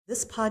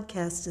This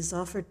podcast is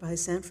offered by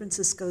San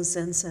Francisco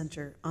Zen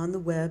Center on the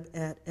web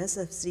at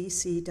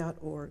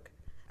sfzc.org.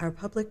 Our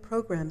public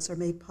programs are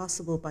made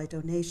possible by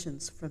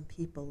donations from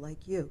people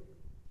like you.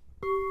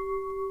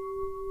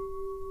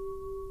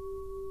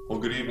 Well,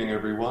 good evening,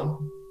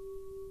 everyone.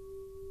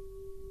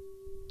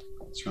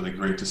 It's really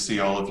great to see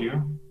all of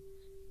you.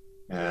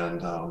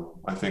 And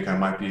I think I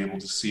might be able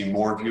to see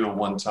more of you at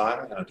one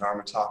time in a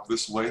Dharma talk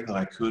this way than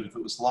I could if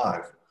it was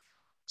live.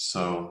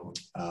 So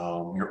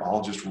you're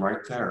all just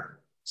right there.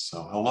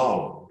 So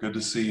hello, good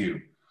to see you.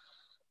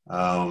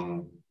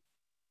 My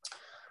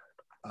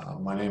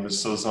name is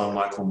Sozan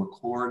Michael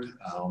McCord.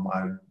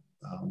 I'm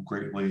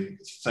greatly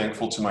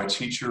thankful to my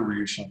teacher,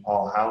 Ryushin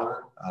Paul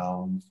Haller,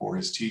 for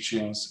his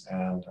teachings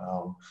and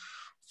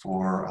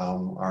for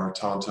our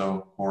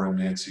Tonto, Horan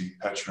Nancy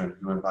Petrin,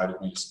 who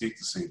invited me to speak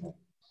this evening.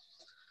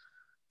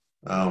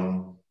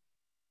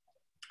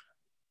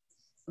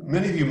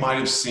 Many of you might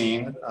have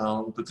seen,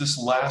 but this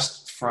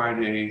last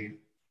Friday,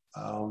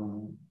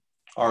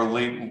 our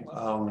late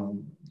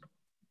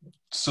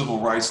civil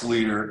rights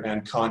leader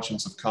and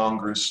conscience of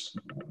Congress,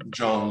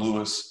 John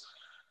Lewis,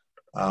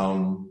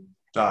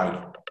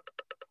 died.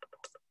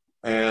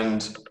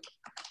 And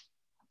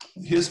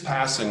his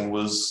passing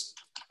was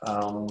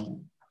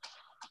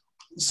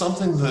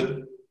something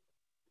that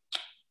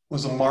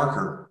was a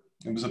marker.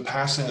 It was a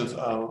passing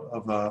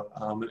of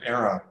an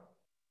era.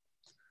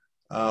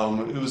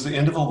 It was the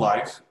end of a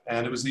life,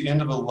 and it was the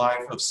end of a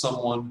life of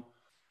someone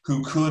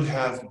who could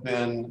have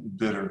been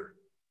bitter,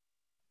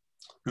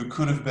 who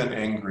could have been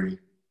angry.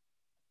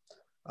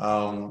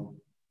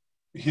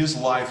 His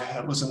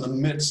life was in the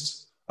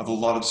midst of a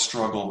lot of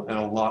struggle and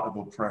a lot of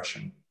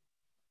oppression.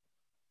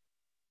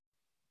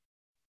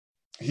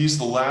 He's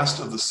the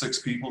last of the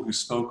 6 people who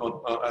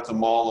spoke at the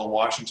Mall in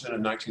Washington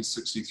in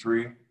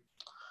 1963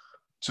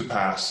 to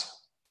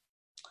pass.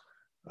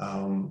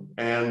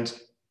 And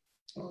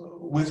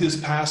with his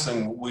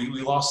passing,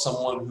 we lost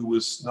someone who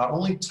was not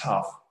only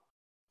tough,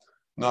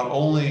 not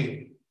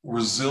only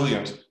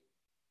resilient,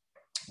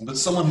 but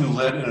someone who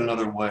led in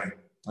another way.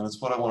 And it's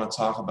what I want to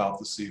talk about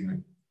this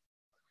evening.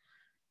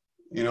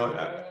 You know,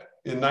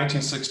 in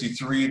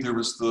 1963, there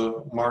was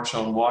the March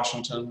on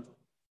Washington,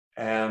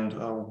 and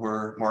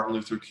where Martin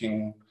Luther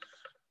King,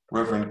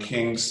 Reverend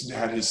King,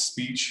 had his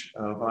speech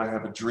of "I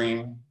Have a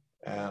Dream,"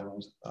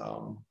 and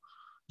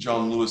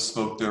John Lewis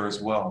spoke there as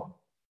well.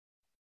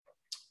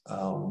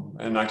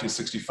 In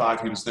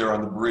 1965, he was there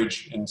on the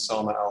bridge in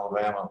Selma,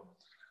 Alabama,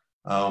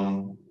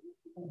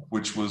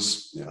 which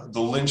was the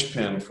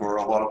linchpin for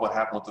a lot of what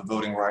happened with the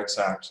Voting Rights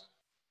Act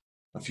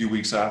a few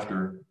weeks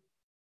after.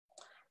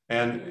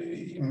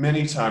 And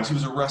many times, he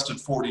was arrested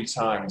 40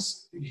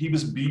 times. He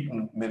was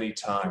beaten many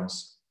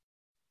times.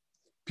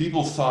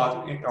 People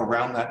thought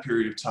around that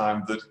period of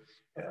time that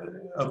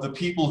of the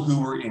people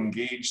who were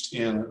engaged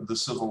in the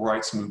civil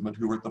rights movement,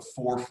 who were at the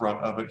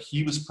forefront of it,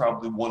 he was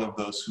probably one of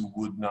those who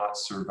would not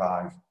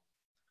survive.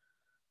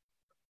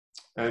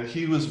 And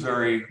he was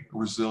very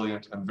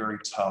resilient and very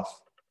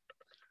tough.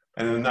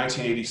 And in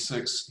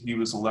 1986, he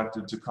was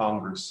elected to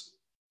Congress,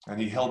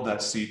 and he held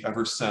that seat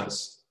ever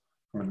since,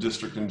 from a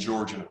district in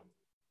Georgia.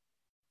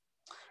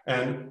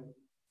 And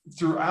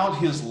throughout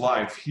his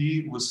life,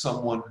 he was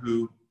someone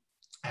who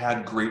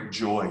had great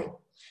joy.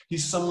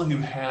 He's someone who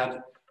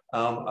had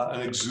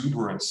an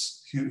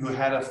exuberance, who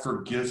had a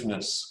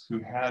forgiveness, who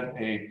had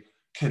a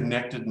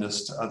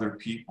connectedness to other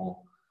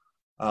people,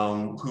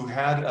 who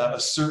had a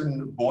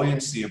certain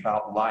buoyancy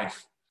about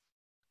life.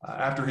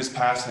 After his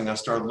passing, I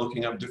started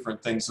looking up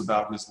different things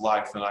about his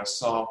life, and I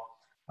saw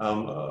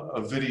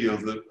a video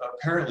that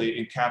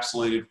apparently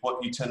encapsulated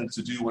what he tended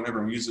to do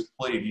whenever music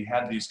played. He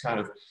had these kind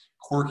of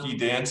quirky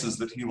dances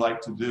that he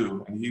liked to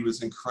do, and he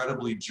was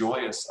incredibly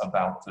joyous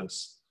about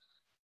this.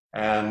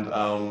 And,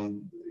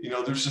 you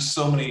know, there's just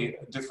so many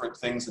different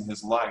things in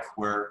his life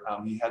where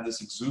he had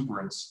this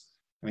exuberance,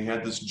 and he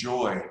had this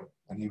joy,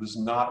 and he was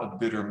not a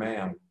bitter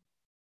man.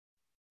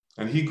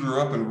 And he grew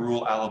up in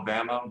rural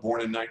Alabama, born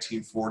in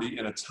 1940,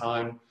 in a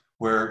time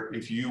where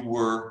if you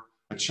were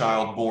a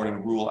child born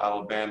in rural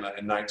Alabama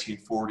in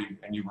 1940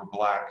 and you were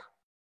Black,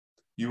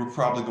 you were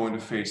probably going to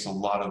face a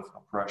lot of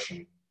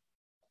oppression.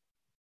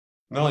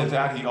 Not only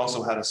that, he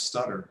also had a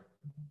stutter,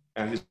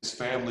 and his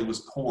family was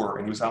poor,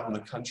 and he was out in the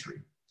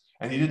country,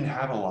 and he didn't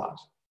have a lot.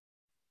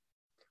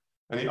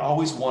 And he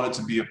always wanted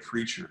to be a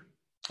preacher,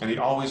 and he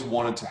always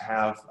wanted to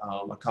have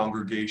a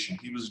congregation.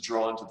 He was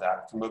drawn to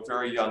that from a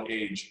very young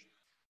age,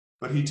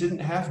 but he didn't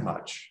have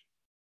much.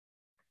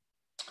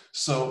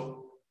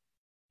 So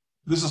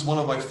this is one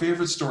of my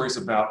favorite stories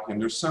about him.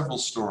 There's several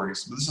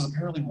stories, but this is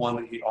apparently one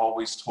that he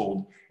always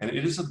told, and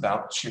it is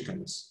about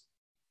chickens.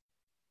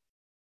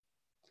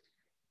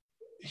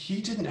 He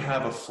didn't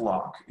have a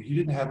flock. He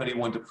didn't have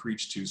anyone to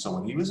preach to. So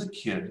when he was a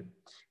kid,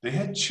 they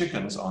had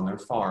chickens on their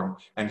farm,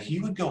 and he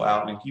would go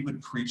out and he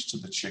would preach to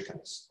the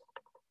chickens.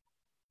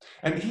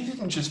 And he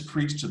didn't just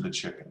preach to the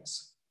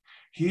chickens.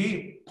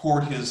 He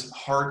poured his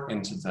heart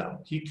into them.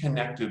 He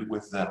connected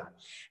with them.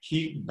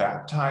 He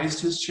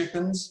baptized his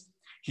chickens.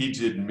 He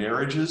did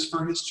marriages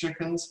for his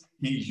chickens.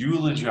 He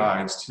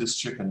eulogized his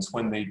chickens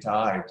when they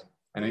died,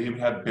 and he would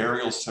have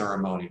burial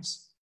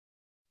ceremonies.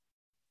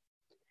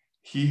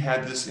 He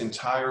had this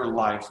entire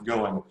life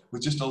going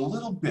with just a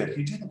little bit.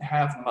 He didn't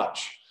have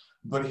much,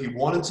 but he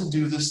wanted to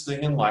do this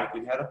thing in life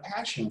he had a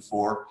passion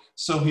for,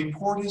 so he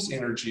poured his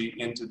energy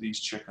into these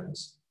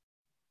chickens.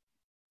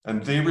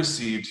 And they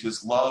received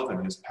his love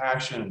and his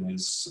passion and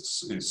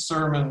his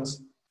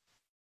sermons.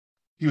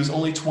 He was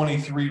only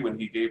 23 when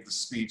he gave the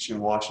speech in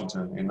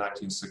Washington in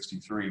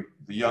 1963,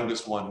 the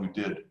youngest one who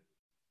did.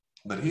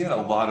 But he had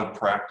a lot of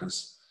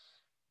practice.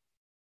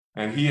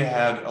 And he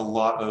had a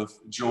lot of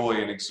joy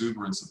and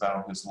exuberance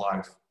about his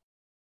life.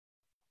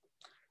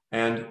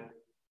 And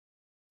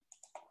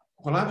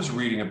when I was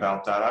reading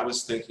about that, I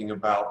was thinking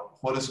about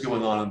what is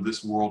going on in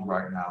this world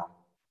right now.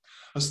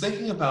 I was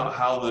thinking about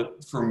how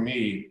that, for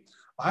me,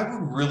 I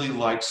would really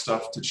like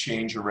stuff to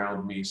change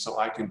around me so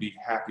I can be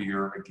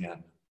happier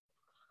again.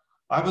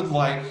 I would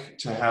like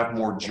to have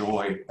more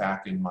joy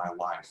back in my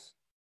life.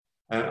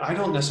 And I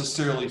don't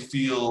necessarily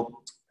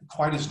feel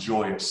quite as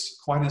joyous,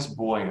 quite as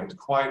buoyant,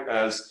 quite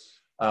as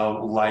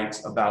light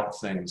about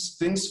things.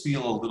 Things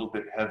feel a little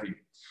bit heavy.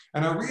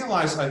 And I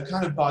realized I've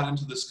kind of bought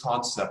into this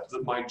concept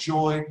that my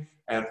joy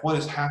and what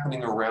is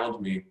happening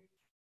around me,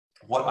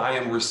 what I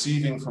am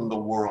receiving from the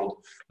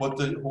world,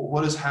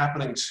 what is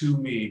happening to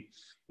me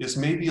is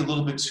maybe a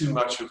little bit too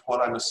much of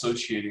what I'm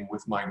associating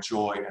with my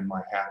joy and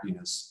my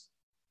happiness.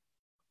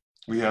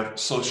 We have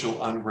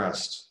social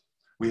unrest.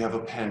 We have a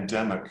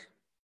pandemic.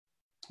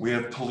 We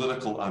have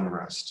political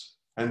unrest.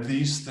 And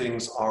these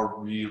things are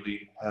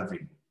really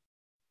heavy.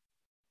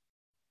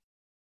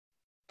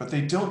 But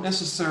they don't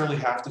necessarily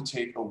have to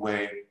take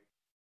away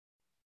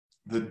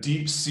the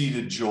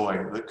deep-seated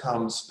joy that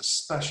comes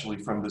especially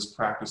from this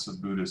practice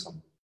of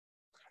Buddhism,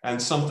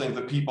 and something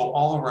that people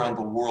all around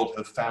the world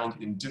have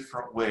found in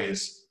different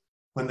ways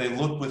when they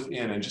look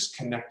within and just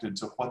connected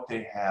to what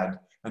they had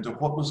and to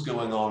what was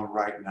going on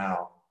right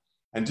now,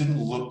 and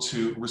didn't look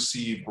to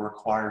receive or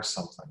acquire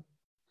something.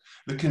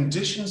 The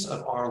conditions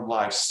of our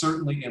life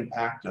certainly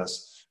impact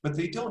us, but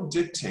they don't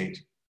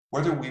dictate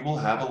whether we will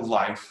have a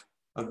life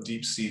of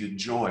deep-seated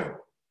joy.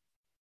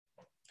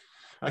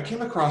 I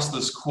came across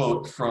this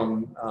quote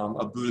from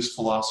a Buddhist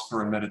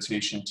philosopher and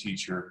meditation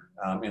teacher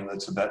in the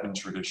Tibetan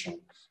tradition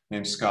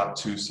named Scott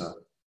Tusa.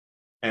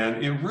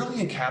 And it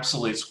really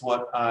encapsulates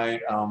what I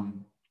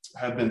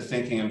have been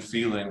thinking and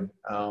feeling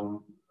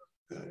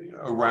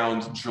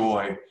around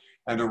joy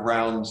and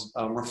around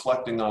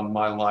reflecting on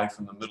my life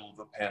in the middle of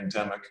a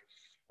pandemic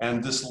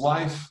and this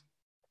life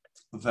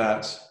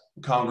that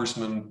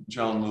Congressman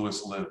John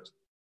Lewis lived.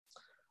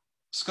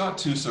 Scott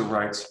Tusa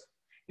writes,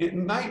 "It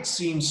might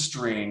seem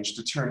strange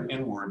to turn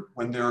inward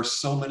when there are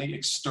so many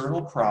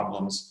external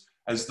problems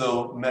as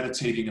though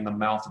meditating in the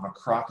mouth of a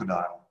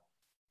crocodile.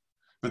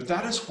 But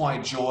that is why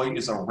joy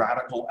is a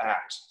radical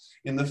act.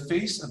 In the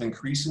face of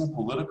increasing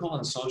political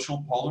and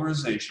social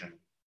polarization,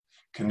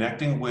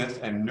 connecting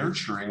with and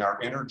nurturing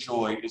our inner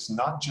joy is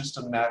not just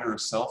a matter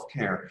of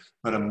self-care,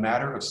 but a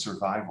matter of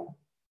survival.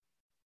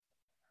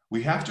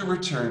 We have to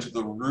return to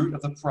the root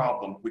of the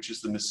problem, which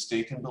is the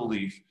mistaken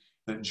belief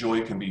that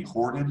joy can be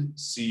hoarded,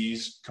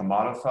 seized,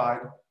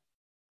 commodified,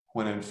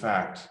 when in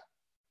fact,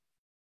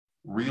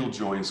 real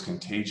joy is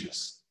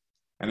contagious.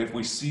 And if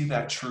we see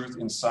that truth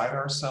inside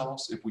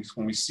ourselves,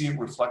 when we see it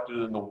reflected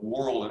in the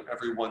world and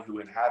everyone who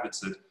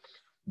inhabits it,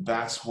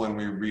 that's when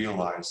we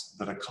realize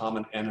that a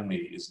common enemy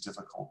is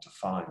difficult to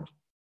find."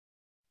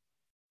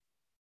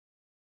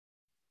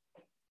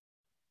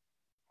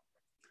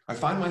 I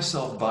find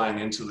myself buying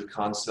into the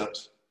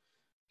concept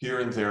here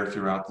and there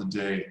throughout the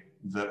day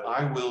that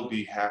I will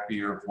be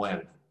happier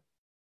when.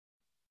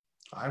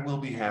 I will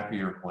be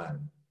happier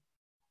when.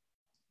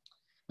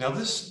 Now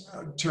this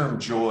term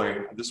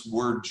joy, this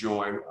word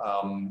joy,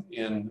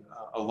 in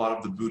a lot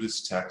of the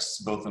Buddhist texts,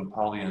 both in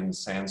Pali and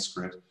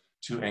Sanskrit,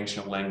 two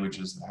ancient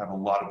languages that have a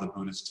lot of the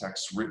Buddhist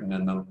texts written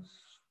in them,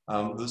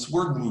 this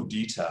word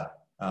mudita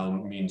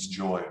means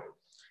joy.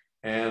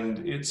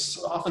 And it's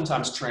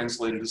oftentimes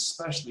translated,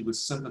 especially with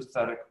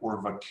sympathetic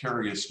or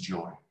vicarious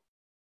joy.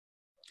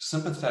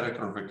 Sympathetic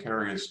or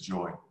vicarious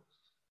joy.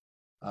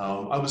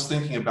 I was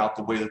thinking about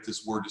the way that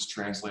this word is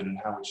translated and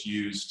how it's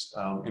used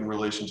in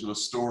relation to a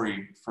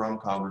story from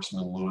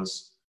Congressman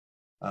Lewis.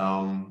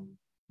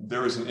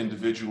 There was an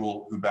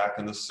individual who back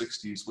in the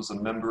 60s was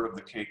a member of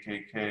the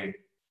KKK.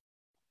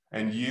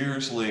 And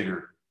years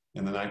later,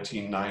 in the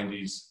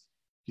 1990s,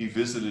 he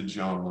visited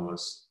John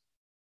Lewis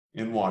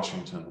in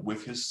Washington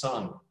with his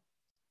son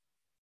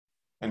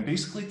and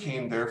basically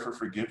came there for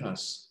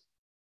forgiveness.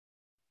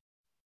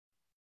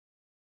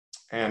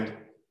 And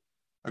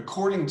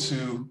according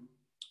to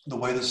the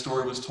way the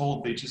story was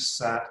told, they just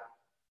sat,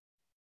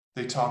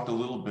 they talked a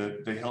little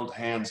bit, they held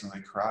hands and they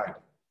cried.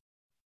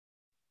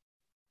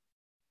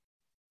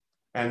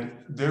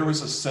 And there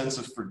was a sense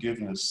of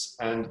forgiveness.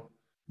 And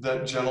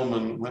that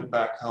gentleman went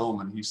back home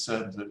and he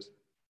said that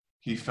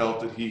he felt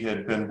that he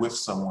had been with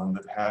someone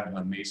that had an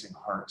amazing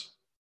heart.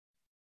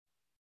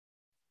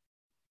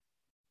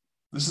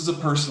 This is a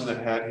person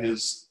that had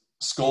his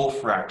skull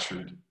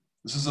fractured.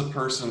 This is a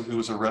person who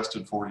was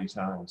arrested 40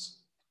 times,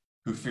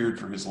 who feared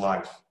for his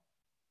life.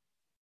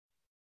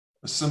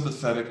 A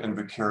sympathetic and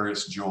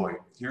vicarious joy.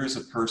 Here is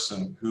a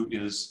person who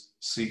is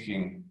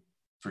seeking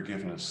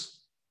forgiveness.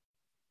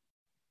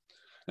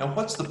 Now,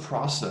 what's the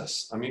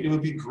process? I mean, it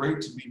would be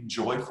great to be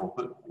joyful,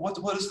 but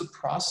what is the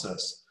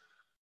process?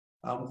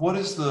 What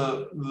is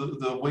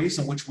the ways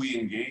in which we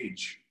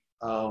engage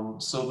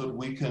so that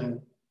we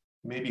can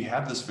maybe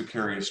have this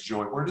vicarious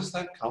joy? Where does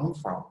that come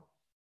from?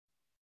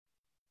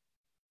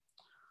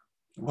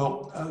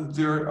 Well,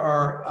 there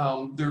are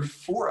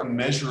 4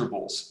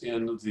 immeasurables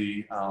in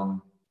the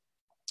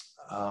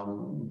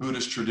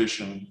Buddhist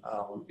tradition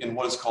in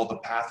what is called the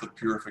path of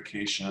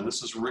purification. And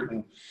this is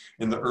written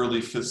in the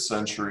early 5th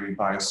century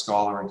by a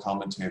scholar and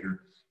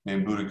commentator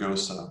named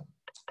Buddhaghosa.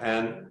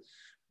 And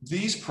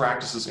these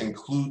practices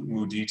include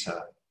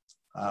mudita.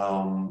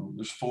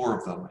 There's 4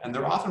 of them. And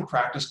they're often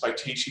practiced by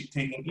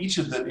taking each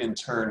of them in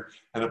turn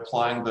and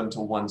applying them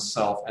to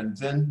oneself and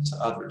then to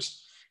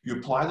others. You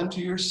apply them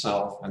to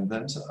yourself and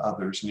then to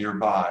others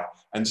nearby,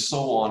 and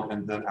so on,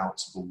 and then out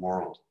to the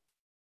world.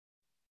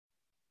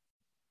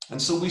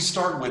 And so we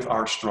start with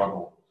our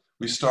struggle.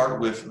 We start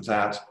with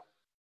that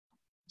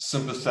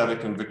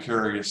sympathetic and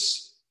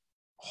vicarious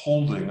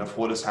holding of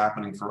what is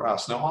happening for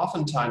us. Now,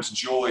 oftentimes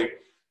joy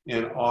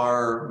in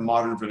our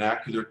modern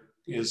vernacular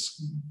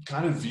is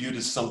kind of viewed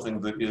as something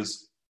that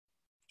is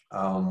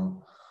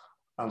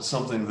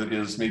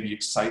maybe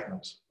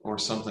excitement, or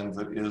something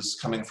that is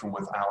coming from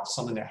without,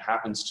 something that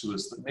happens to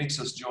us that makes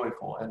us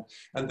joyful.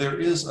 And there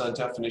is a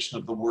definition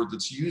of the word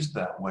that's used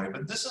that way,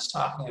 but this is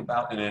talking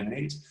about an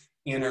innate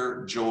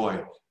inner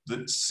joy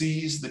that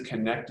sees the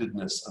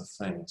connectedness of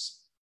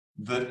things,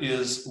 that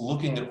is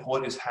looking at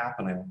what is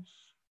happening.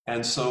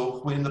 And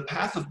so in the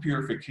path of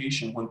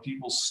purification, when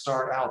people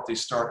start out, they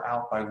start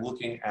out by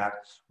looking at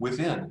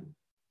within.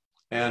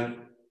 And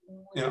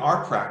in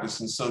our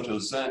practice in Soto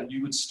Zen,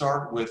 you would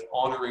start with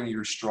honoring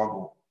your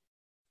struggle.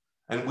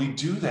 And we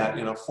do that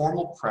in a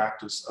formal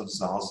practice of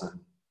Zazen.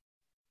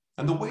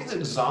 And the way that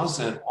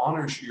Zazen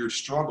honors your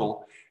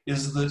struggle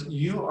is that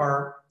you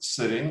are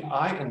sitting,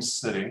 I am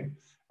sitting,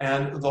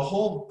 and the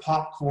whole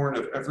popcorn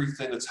of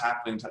everything that's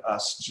happening to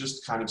us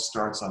just kind of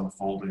starts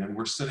unfolding. And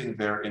we're sitting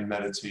there in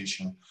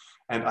meditation.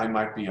 And I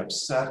might be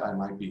upset, I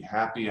might be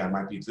happy, I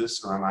might be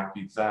this or I might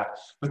be that.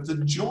 But the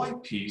joy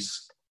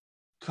piece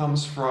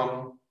comes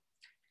from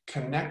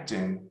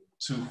connecting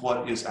to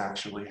what is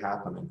actually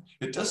happening.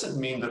 It doesn't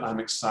mean that I'm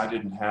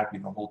excited and happy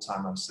the whole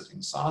time I'm sitting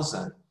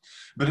Zazen,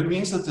 but it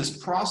means that this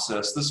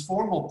process, this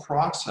formal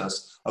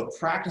process of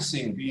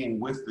practicing being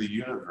with the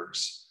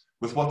universe,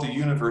 with what the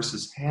universe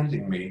is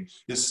handing me,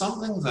 is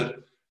something that,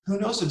 who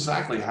knows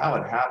exactly how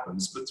it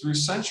happens, but through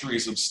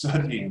centuries of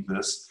studying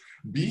this,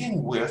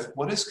 being with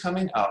what is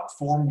coming up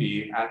for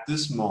me at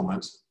this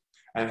moment,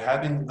 and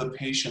having the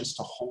patience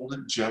to hold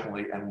it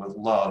gently and with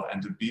love, and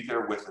to be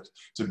there with it,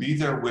 to be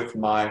there with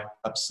my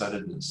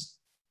upsettedness,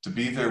 to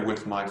be there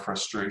with my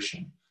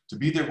frustration, to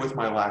be there with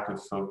my lack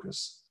of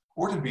focus,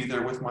 or to be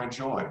there with my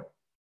joy,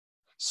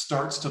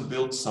 starts to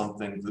build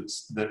something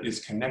that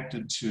is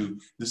connected to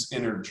this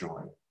inner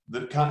joy,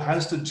 that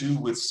has to do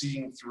with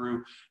seeing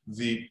through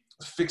the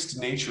fixed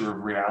nature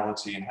of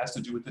reality, and has to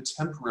do with the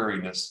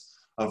temporariness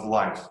of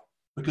life.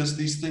 Because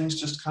these things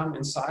just come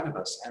inside of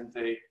us, and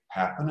they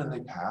happen and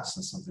they pass,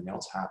 and something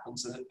else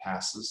happens and it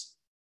passes.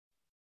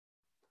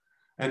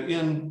 And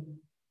in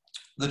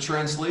the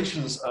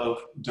translations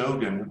of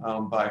Dogen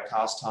by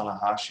Kaz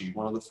Tanahashi,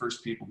 one of the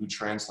first people who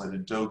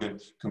translated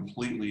Dogen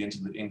completely into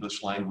the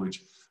English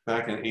language,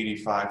 back in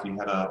 '85, he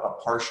had a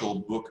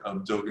partial book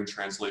of Dogen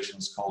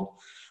translations called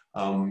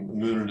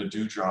Moon and a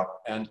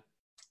Dewdrop. And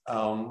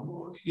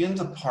in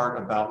the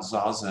part about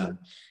Zazen,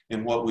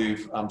 in what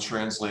we've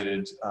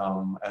translated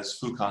as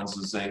Fukan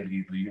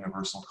Zazengi, the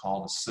universal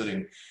call to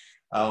sitting,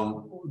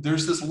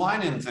 there's this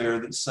line in there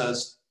that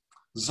says,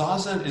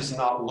 Zazen is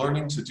not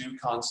learning to do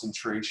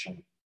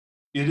concentration.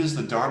 It is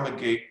the Dharma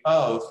gate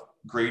of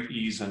great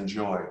ease and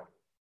joy.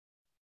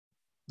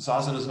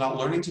 Zazen is not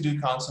learning to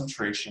do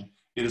concentration.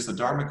 It is the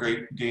Dharma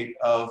gate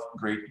of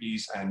great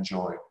ease and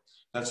joy.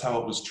 That's how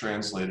it was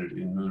translated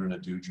in Moon and a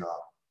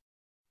Dewdrop.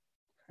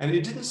 And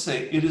it didn't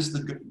say it is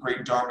the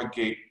great Dharma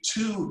gate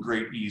to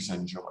great ease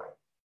and joy.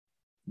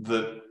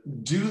 That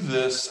do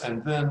this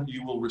and then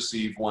you will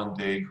receive one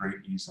day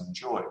great ease and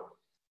joy.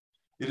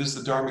 It is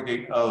the Dharma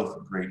gate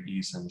of great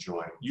ease and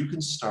joy. You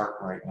can start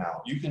right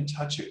now. You can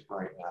touch it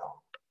right now.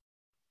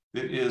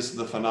 It is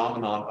the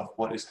phenomenon of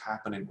what is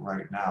happening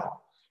right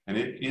now. And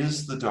it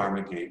is the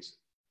Dharma gate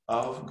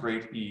of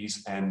great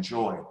ease and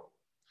joy.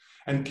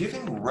 And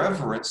giving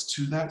reverence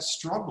to that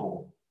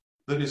struggle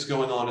that is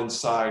going on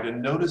inside,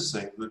 and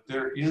noticing that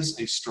there is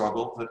a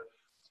struggle, that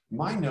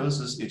my nose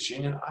is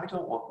itching and I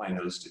don't want my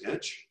nose to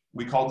itch.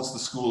 We call this the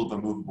school of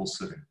immovable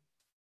sitting.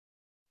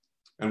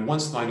 And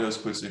once my nose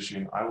quits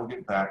itching, I will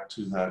get back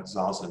to that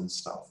Zazen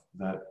stuff,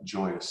 that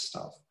joyous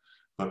stuff.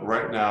 But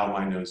right now,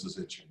 my nose is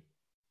itching.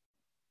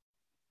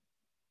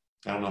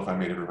 I don't know if I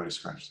made everybody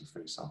scratch their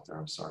face out there.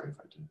 I'm sorry if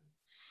I did.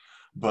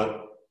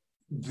 But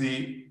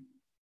the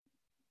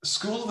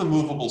School of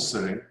Immovable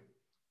Sitting,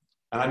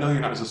 and I know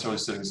you're not necessarily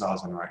sitting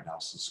zazen right now,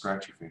 so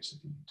scratch your face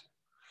if you need to.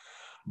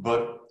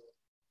 But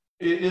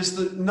it is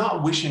the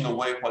not wishing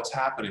away what's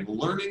happening,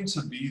 learning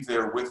to be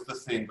there with the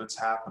thing that's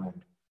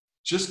happening,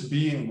 just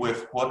being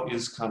with what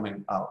is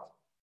coming up.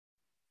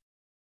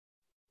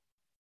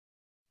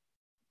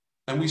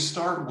 And we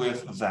start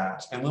with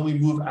that, and then we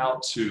move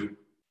out to,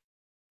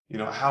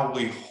 how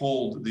we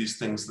hold these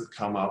things that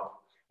come up,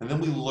 and then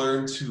we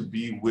learn to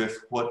be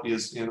with what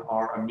is in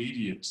our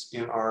immediate,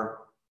 in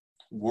our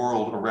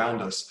world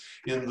around us.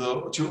 In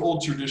the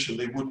old tradition,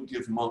 they wouldn't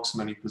give monks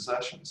many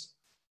possessions.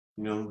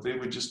 They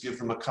would just give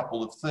them a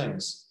couple of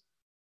things.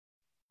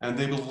 And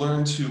they would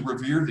learn to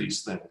revere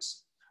these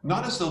things.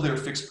 Not as though they're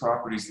fixed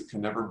properties that can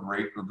never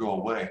break or go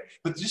away,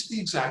 but just the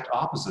exact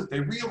opposite.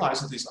 They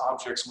realize that these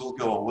objects will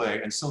go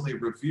away, and so they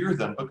revere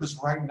them because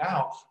right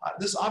now,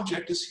 this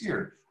object is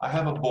here. I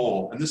have a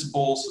bowl, and this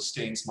bowl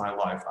sustains my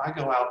life. I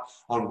go out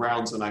on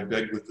rounds and I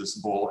beg with this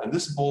bowl, and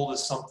this bowl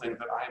is something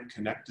that I am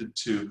connected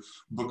to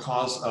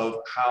because of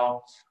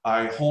how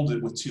I hold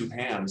it with two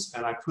hands,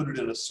 and I put it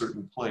in a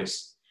certain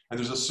place. And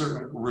there's a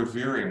certain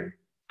revering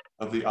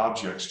of the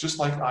objects, just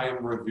like I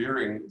am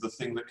revering the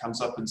thing that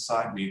comes up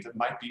inside me that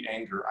might be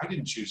anger. I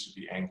didn't choose to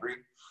be angry,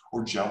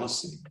 or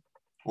jealousy,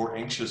 or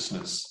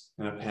anxiousness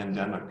in a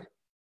pandemic.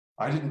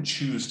 I didn't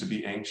choose to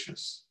be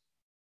anxious.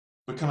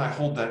 But can I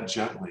hold that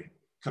gently?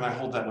 Can I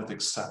hold that with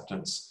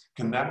acceptance?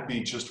 Can that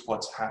be just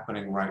what's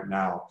happening right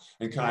now?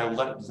 And can I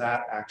let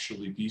that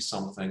actually be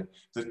something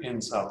that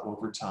ends up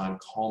over time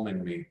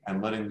calming me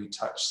and letting me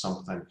touch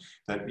something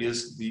that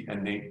is the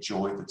innate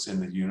joy that's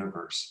in the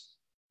universe?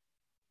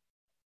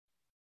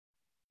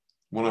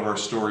 One of our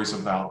stories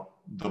about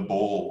the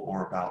bowl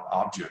or about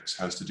objects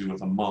has to do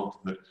with a monk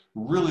that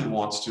really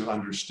wants to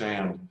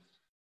understand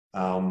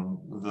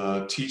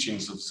the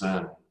teachings of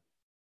Zen.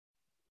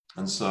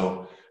 And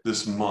so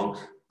this monk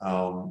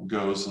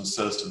goes and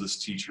says to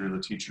this teacher,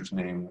 the teacher's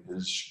name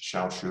is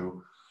Xiaoshu,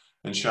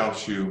 and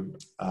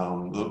Xiaoshu,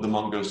 the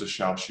monk goes to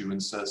Xiaoshu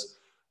and says,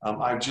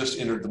 I've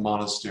just entered the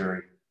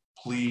monastery,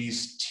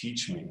 please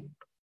teach me.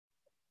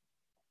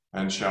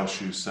 And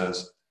Xiaoshu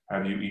says,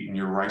 have you eaten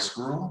your rice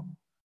gruel?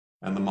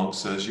 And the monk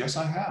says, yes,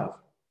 I have.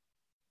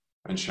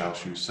 And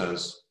Xiaoshu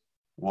says,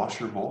 wash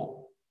your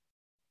bowl.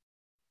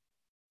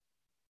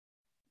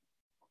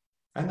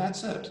 And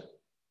that's it.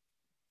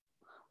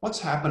 What's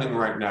happening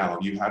right now?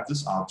 You have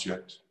this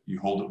object,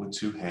 you hold it with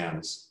two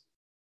hands.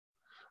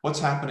 What's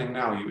happening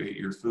now? You ate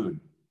your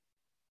food.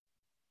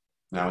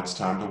 Now it's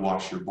time to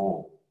wash your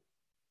bowl.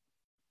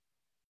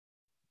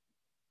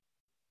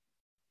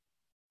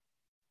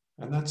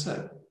 And that's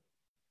it.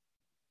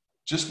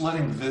 Just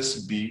letting this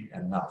be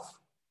enough.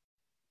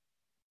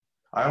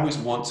 I always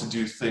want to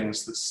do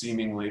things that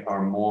seemingly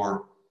are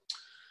more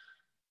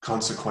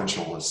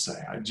consequential, let's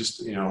say.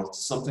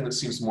 Something that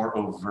seems more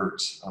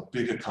overt, a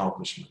big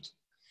accomplishment.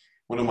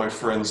 One of my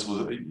friends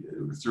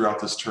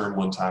throughout this term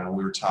one time when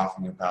we were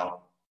talking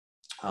about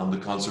the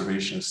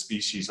conservation of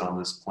species on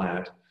this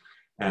planet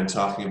and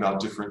talking about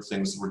different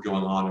things that were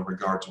going on in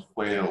regard to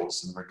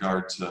whales, in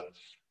regard to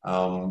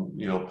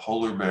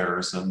polar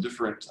bears and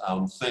different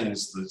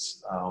things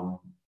that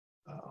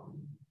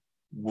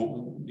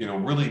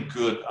really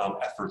good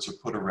efforts are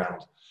put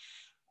around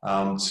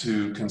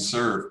to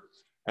conserve.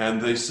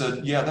 And they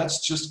said, yeah,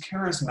 that's just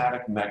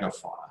charismatic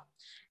megafauna.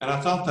 And I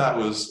thought that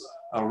was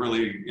a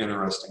really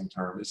interesting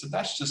term. They said,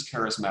 that's just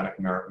charismatic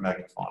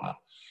megafauna.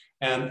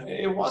 And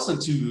it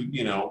wasn't to,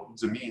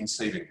 demean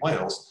saving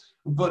whales,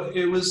 but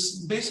it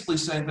was basically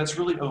saying that's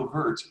really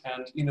overt.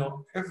 And,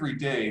 every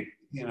day,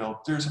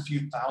 there's a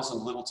few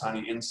thousand little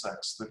tiny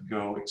insects that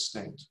go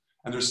extinct.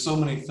 And there's so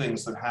many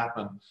things that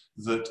happen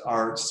that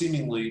are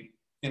seemingly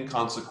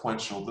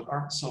inconsequential, that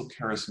aren't so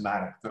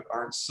charismatic, that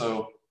aren't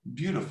so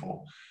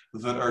beautiful,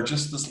 that are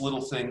just this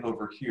little thing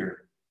over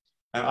here.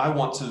 And I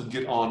want to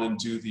get on and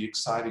do the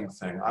exciting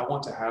thing. I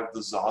want to have the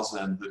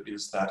zazen that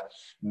is that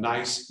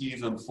nice,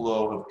 even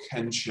flow of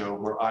kensho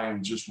where I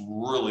am just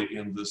really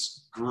in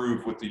this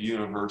groove with the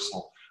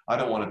universal. I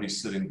don't want to be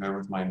sitting there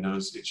with my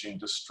nose itching,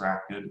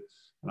 distracted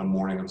in a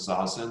morning of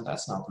zazen.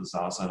 That's not the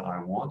zazen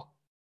I want.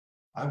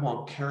 I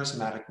want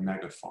charismatic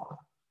megafauna.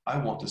 I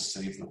want to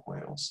save the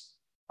whales.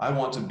 I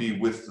want to be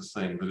with the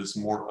thing that is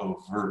more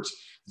overt,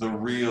 the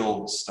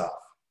real stuff.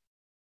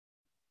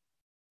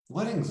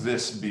 Letting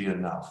this be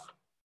enough.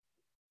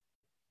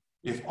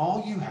 If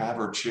all you have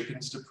are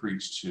chickens to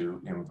preach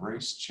to,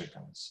 embrace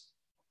chickens.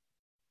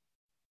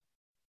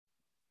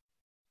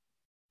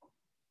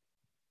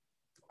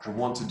 I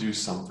want to do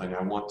something.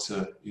 I want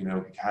to,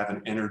 have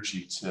an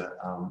energy to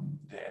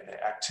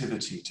the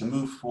activity, to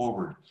move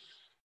forward.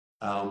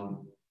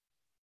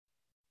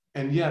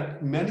 And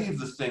yet, many of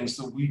the things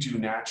that we do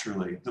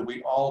naturally, that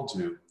we all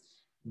do,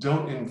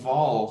 don't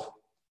involve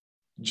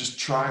just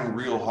trying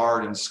real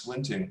hard and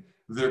squinting.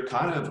 They're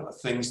kind of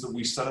things that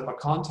we set up a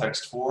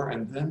context for,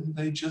 and then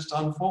they just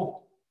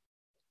unfold.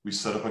 We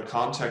set up a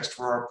context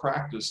for our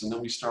practice, and then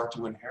we start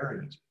to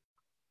inherit it.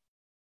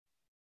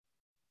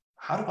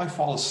 How do I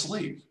fall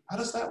asleep? How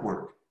does that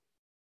work?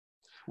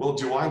 Well,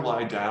 do I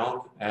lie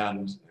down?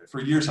 And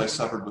for years I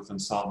suffered with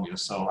insomnia,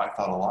 so I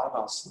thought a lot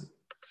about sleep.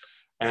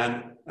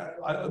 And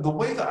the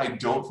way that I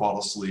don't fall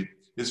asleep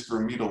is for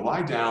me to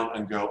lie down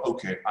and go,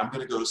 okay, I'm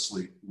going to go to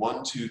sleep.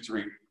 1, 2,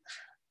 3,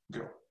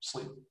 go,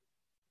 sleep.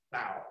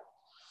 Now,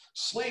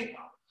 sleep.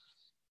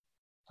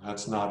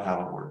 That's not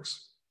how it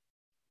works.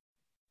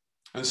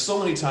 And so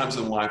many times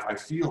in life, I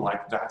feel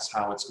like that's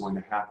how it's going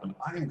to happen.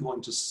 I am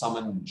going to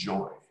summon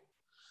joy.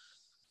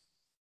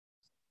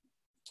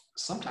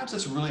 Sometimes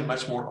it's really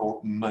much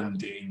more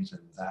mundane than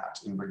that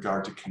in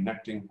regard to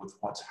connecting with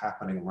what's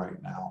happening right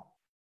now.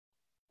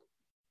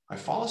 I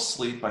fall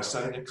asleep by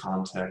setting a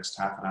context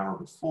half an hour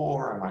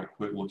before. I might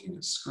quit looking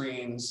at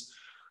screens.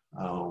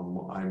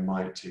 I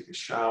might take a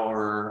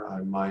shower.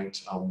 I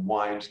might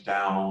wind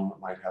down. I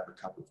might have a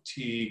cup of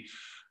tea.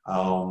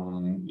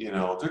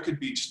 There could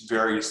be just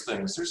various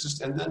things.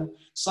 And then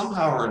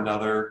somehow or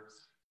another,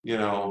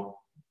 all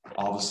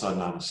of a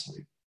sudden I'm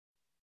asleep.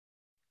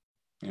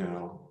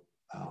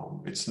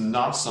 It's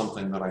not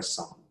something that I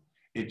summon.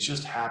 It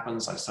just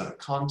happens. I set a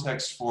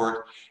context for it,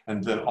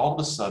 and then all of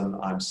a sudden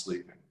I'm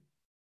sleeping.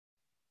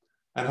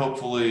 And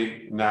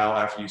hopefully now,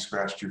 after you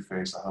scratched your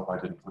face, I hope I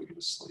didn't put you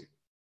to sleep.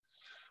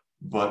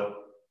 But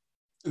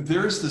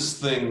there's this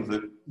thing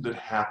that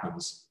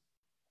happens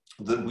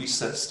that we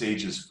set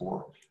stages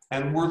for.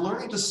 And we're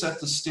learning to set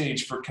the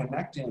stage for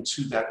connecting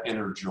to that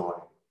inner joy,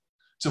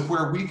 to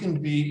where we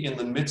can be in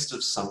the midst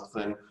of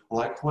something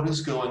like what is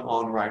going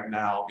on right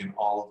now in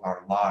all of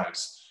our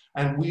lives.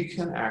 And we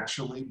can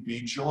actually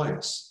be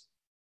joyous.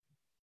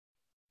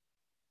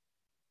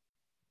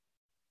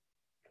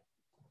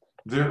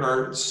 There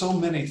are so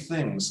many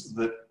things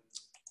that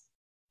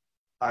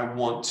I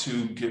want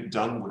to get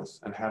done with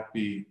and have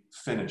be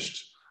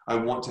finished. I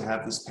want to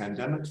have this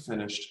pandemic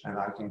finished and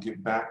I can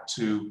get back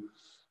to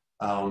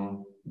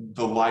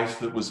the life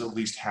that was at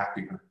least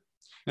happier.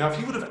 Now, if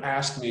you would have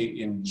asked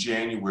me in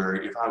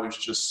January if I was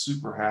just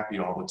super happy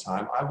all the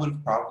time, I would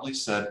have probably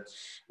said,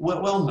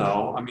 well,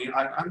 no. I mean,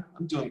 I'm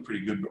doing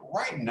pretty good. But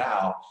right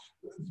now,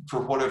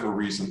 for whatever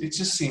reason, it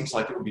just seems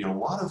like it would be a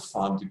lot of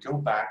fun to go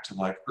back to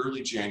like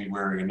early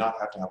January and not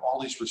have to have all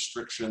these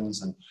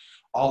restrictions and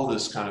all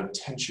this kind of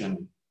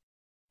tension.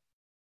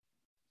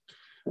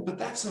 But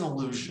that's an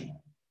illusion.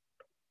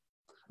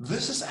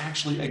 This is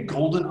actually a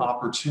golden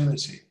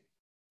opportunity.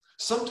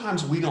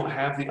 Sometimes we don't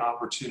have the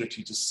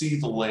opportunity to see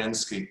the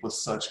landscape with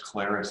such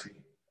clarity.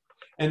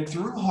 And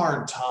through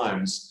hard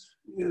times,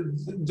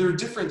 there are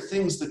different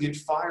things that get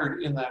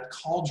fired in that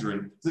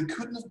cauldron that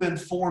couldn't have been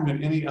formed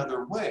in any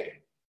other way.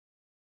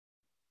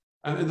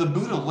 And the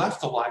Buddha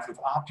left the life of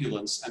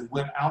opulence and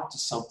went out to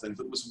something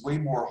that was way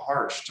more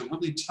harsh, to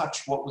really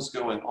touch what was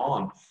going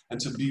on and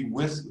to be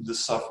with the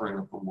suffering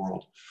of the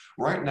world.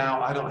 Right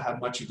now, I don't have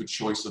much of a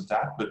choice of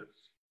that, but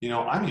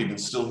I'm even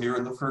still here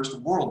in the first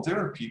world. There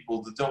are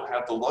people that don't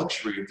have the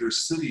luxury of their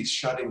cities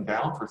shutting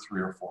down for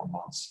 3 or 4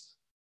 months.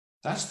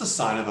 That's the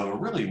sign of a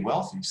really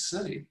wealthy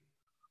city.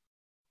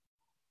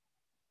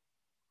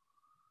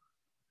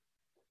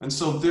 And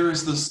so there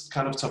is this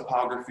kind of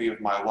topography of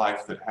my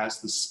life that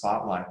has this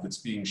spotlight that's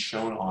being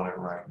shown on it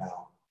right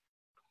now.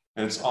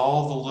 And it's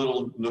all the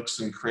little nooks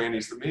and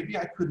crannies that maybe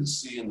I couldn't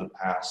see in the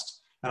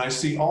past. And I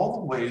see all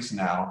the ways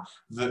now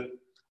that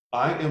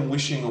I am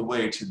wishing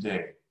away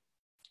today.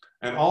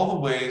 And all the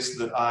ways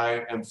that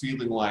I am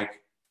feeling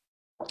like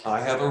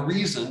I have a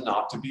reason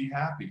not to be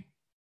happy.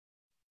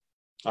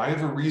 I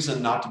have a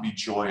reason not to be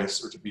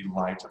joyous or to be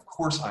light. Of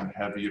course I'm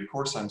heavy. Of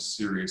course I'm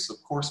serious.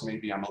 Of course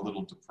maybe I'm a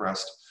little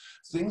depressed.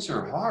 Things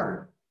are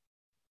hard.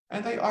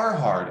 And they are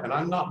hard. And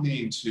I'm not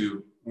meaning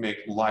to make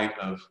light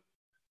of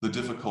the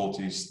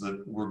difficulties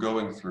that we're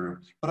going through.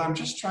 But I'm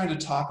just trying to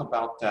talk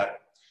about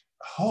that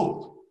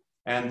hope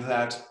and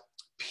that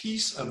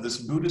piece of this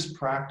Buddhist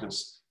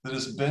practice that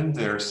has been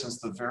there since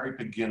the very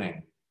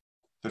beginning,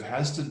 that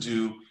has to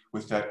do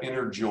with that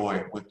inner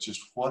joy, with just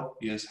what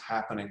is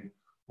happening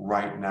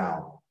right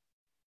now.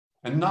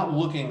 And not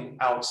looking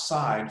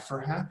outside for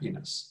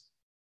happiness.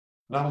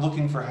 Not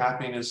looking for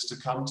happiness to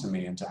come to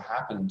me and to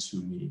happen to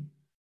me.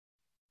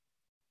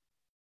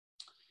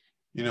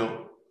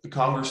 The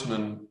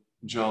Congressman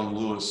John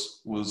Lewis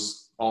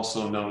was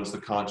also known as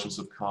the conscience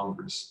of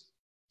Congress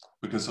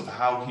because of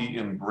how he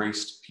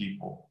embraced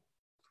people,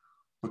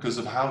 because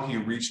of how he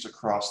reached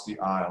across the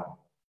aisle.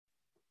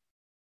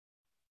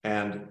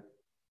 And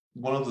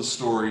one of the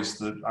stories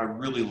that I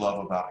really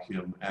love about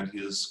him and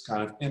his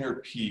kind of inner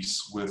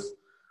peace with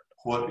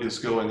what is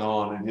going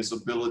on and his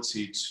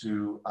ability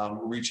to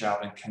reach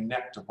out and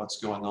connect to what's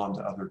going on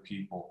to other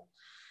people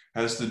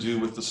has to do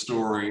with the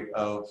story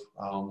of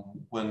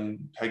when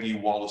Peggy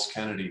Wallace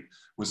Kennedy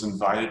was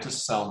invited to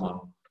Selma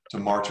to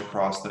march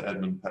across the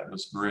Edmund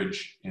Pettus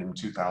Bridge in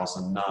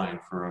 2009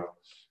 for a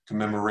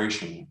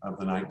commemoration of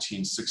the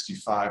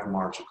 1965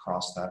 march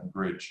across that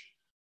bridge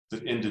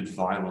that ended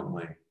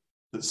violently,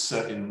 that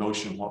set in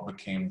motion what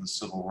became the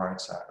Civil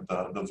Rights Act,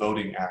 the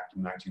Voting Act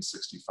in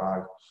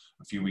 1965.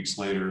 A few weeks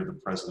later, the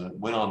president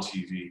went on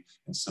TV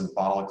and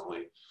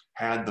symbolically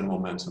had the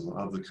momentum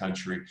of the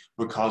country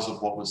because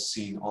of what was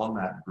seen on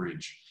that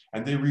bridge.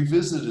 And they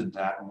revisited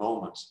that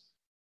moment.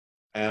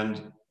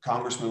 And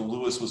Congressman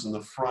Lewis was in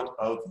the front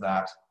of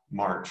that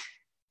march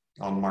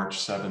on March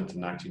 7th,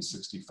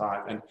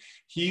 1965. And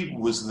he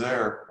was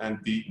there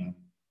and beaten,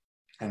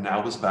 and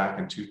now was back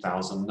in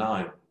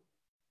 2009.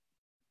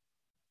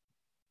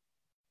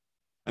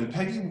 And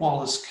Peggy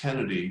Wallace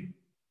Kennedy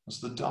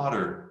was the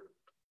daughter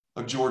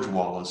of George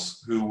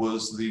Wallace, who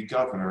was the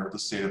governor of the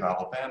state of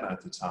Alabama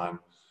at the time,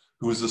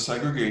 who was a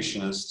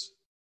segregationist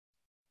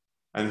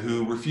and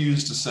who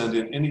refused to send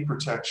in any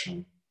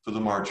protection for the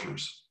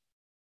marchers.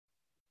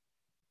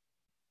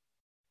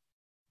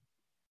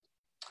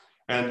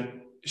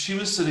 And she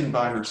was sitting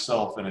by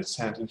herself in a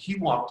tent, and he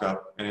walked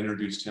up and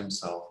introduced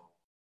himself.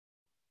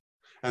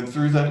 And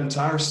through that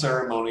entire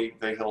ceremony,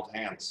 they held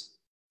hands.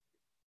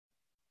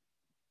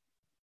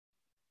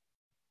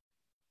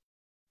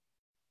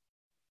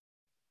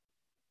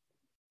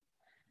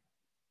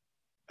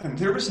 And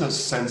there was no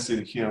sense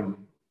in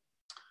him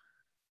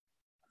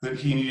that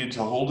he needed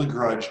to hold a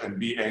grudge and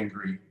be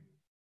angry.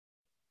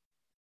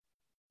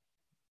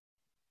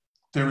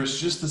 There was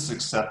just this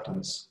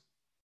acceptance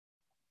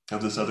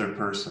of this other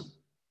person.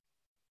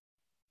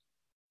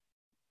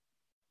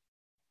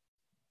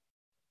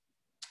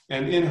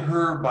 And in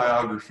her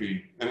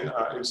biography, and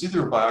it was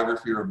either a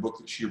biography or a book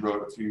that she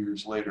wrote a few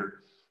years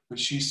later, but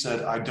she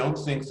said, "I don't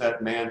think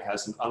that man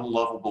has an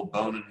unlovable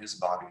bone in his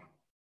body."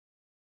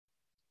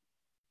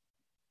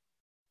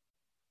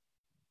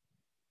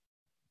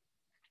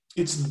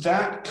 It's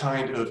that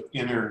kind of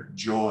inner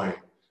joy,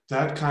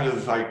 that kind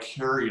of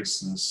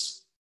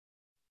vicariousness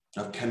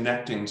of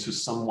connecting to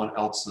someone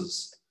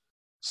else's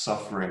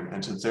suffering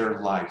and to their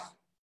life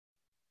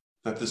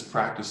that this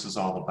practice is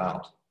all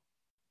about.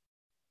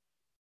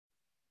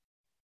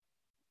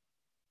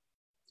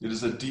 It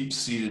is a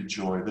deep-seated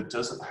joy that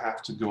doesn't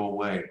have to go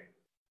away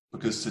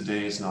because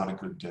today is not a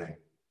good day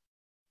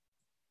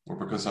or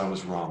because I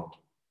was wronged.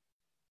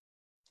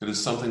 It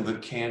is something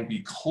that can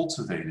be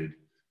cultivated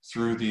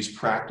through these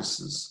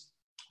practices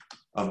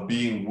of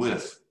being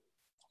with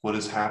what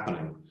is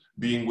happening,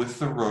 being with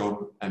the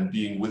robe and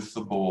being with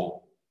the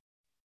bowl,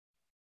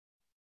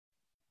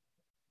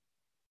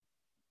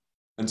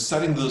 and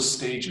setting those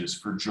stages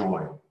for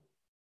joy.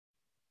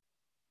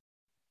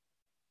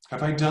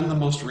 Have I done the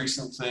most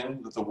recent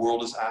thing that the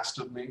world has asked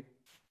of me?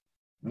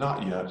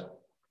 Not yet.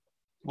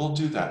 We'll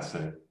do that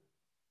thing.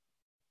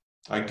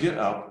 I get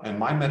up and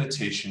my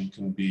meditation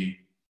can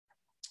be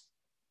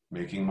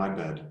making my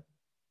bed.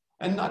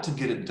 And not to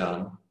get it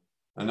done,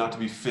 and not to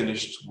be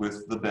finished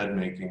with the bed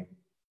making,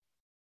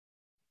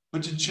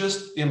 but to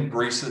just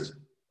embrace it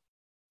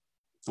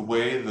the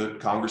way that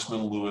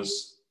Congressman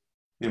Lewis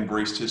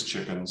embraced his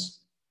chickens,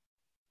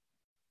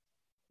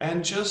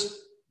 and just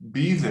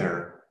be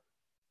there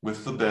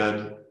with the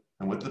bed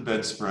and with the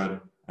bedspread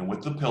and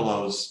with the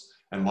pillows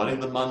and letting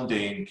the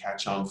mundane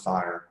catch on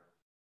fire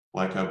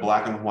like a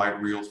black and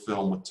white reel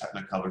film with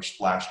Technicolor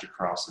splashed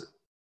across it,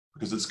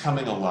 because it's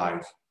coming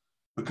alive.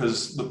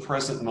 Because the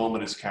present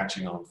moment is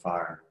catching on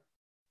fire.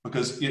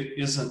 Because it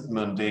isn't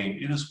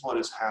mundane. It is what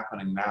is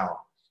happening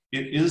now.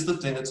 It is the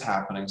thing that's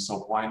happening, so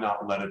why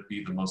not let it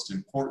be the most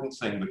important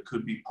thing that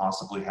could be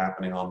possibly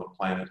happening on the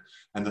planet,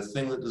 and the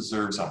thing that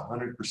deserves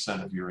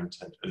 100% of your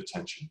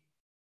attention.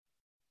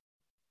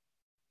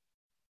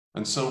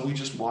 And so we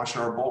just wash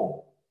our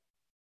bowl,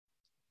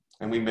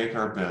 and we make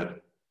our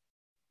bed,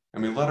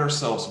 and we let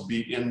ourselves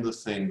be in the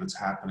thing that's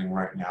happening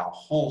right now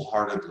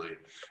wholeheartedly,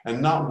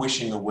 and not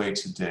wishing away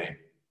today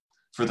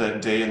for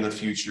that day in the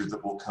future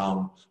that will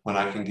come when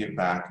I can get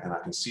back and I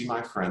can see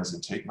my friends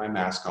and take my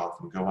mask off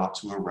and go out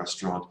to a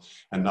restaurant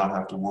and not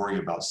have to worry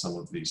about some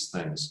of these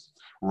things.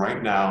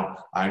 Right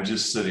now, I'm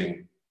just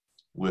sitting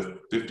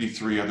with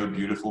 53 other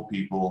beautiful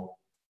people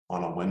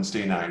on a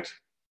Wednesday night,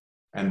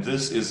 and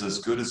this is as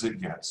good as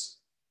it gets.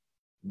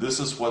 This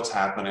is what's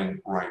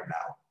happening right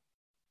now.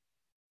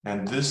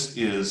 And this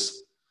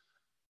is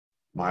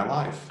my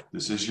life.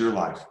 This is your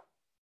life.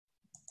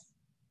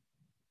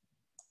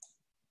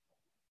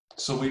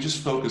 So we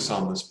just focus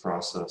on this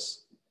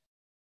process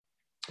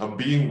of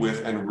being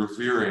with and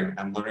revering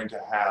and learning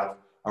to have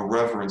a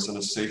reverence and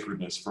a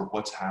sacredness for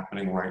what's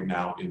happening right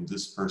now in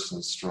this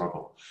person's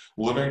struggle.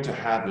 Learning to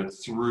have it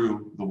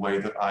through the way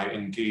that I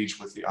engage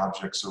with the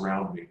objects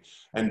around me,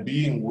 and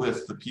being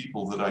with the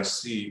people that I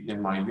see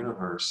in my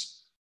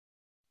universe,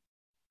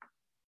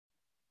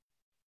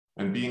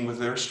 and being with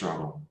their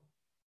struggle,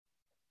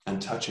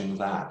 and touching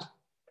that.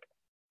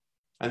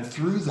 And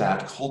through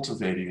that,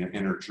 cultivating an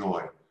inner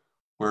joy,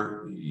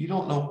 where you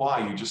don't know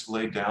why, you just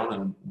laid down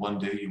and one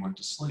day you went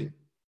to sleep.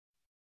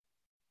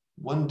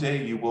 One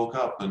day you woke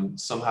up and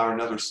somehow or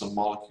another some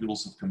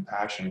molecules of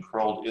compassion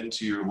crawled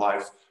into your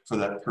life for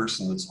that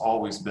person that's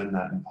always been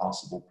that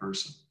impossible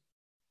person.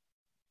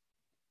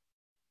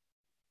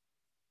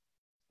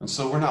 And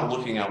so we're not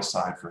looking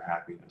outside for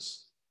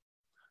happiness.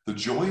 The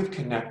joy of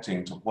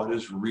connecting to what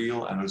is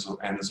real and is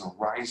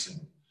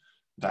arising,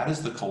 that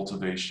is the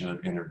cultivation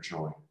of inner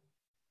joy.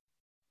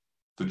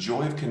 The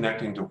joy of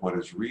connecting to what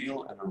is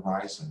real and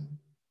arising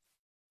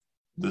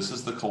This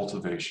is the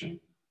cultivation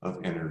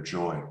of inner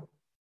joy.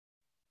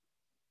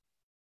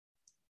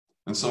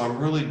 And so I'm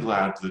really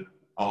glad that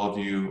all of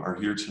you are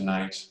here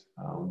tonight,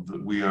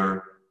 that we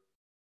are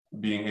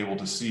being able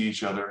to see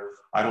each other.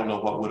 I don't know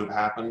what would have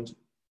happened,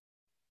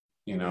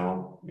 in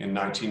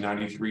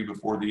 1993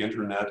 before the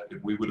internet,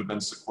 if we would have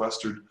been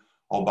sequestered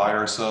all by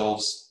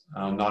ourselves,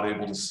 not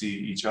able to see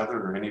each other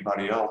or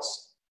anybody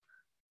else.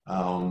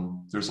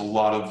 There's a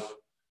lot of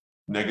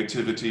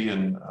negativity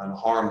and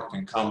harm that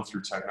can come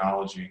through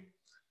technology.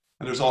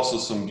 And there's also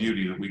some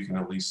beauty that we can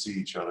at least see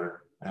each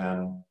other.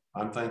 And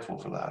I'm thankful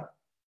for that.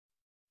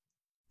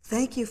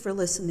 Thank you for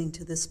listening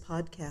to this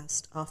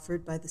podcast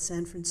offered by the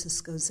San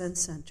Francisco Zen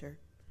Center.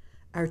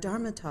 Our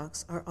Dharma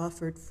talks are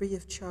offered free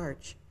of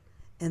charge,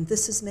 and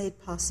this is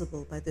made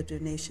possible by the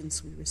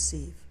donations we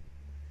receive.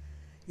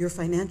 Your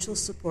financial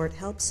support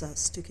helps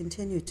us to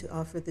continue to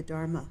offer the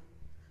Dharma.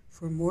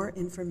 For more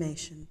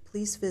information,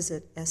 please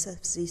visit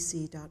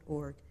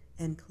sfzc.org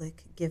and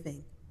click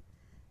Giving.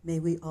 May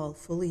we all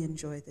fully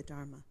enjoy the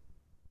Dharma.